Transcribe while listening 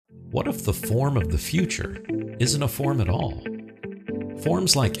What if the form of the future isn't a form at all?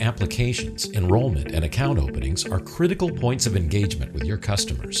 Forms like applications, enrollment, and account openings are critical points of engagement with your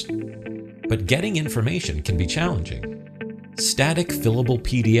customers. But getting information can be challenging. Static fillable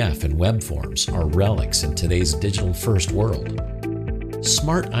PDF and web forms are relics in today's digital-first world.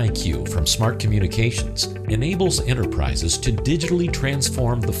 SmartIQ from Smart Communications enables enterprises to digitally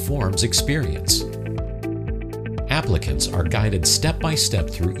transform the forms experience. Applicants are guided step-by-step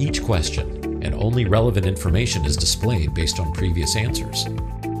through each question, and only relevant information is displayed based on previous answers.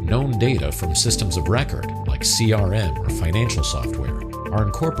 Known data from systems of record, like CRM or financial software, are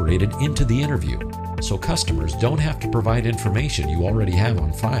incorporated into the interview, so customers don't have to provide information you already have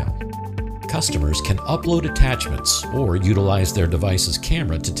on file. Customers can upload attachments or utilize their device's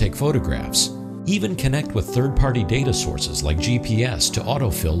camera to take photographs, even connect with third-party data sources like GPS to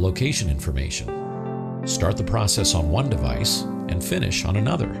autofill location information. Start the process on one device and finish on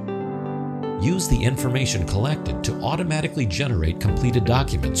another. Use the information collected to automatically generate completed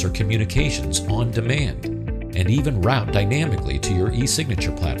documents or communications on demand, and even route dynamically to your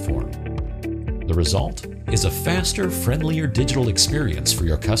e-signature platform. The result is a faster, friendlier digital experience for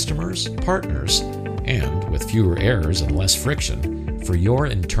your customers, partners, and, with fewer errors and less friction, for your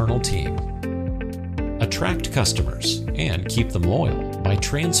internal team. Attract customers and keep them loyal by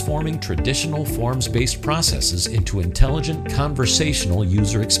transforming traditional forms-based processes into intelligent conversational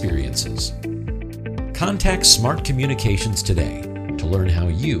user experiences. Contact Smart Communications today to learn how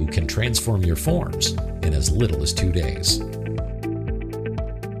you can transform your forms in as little as 2 days.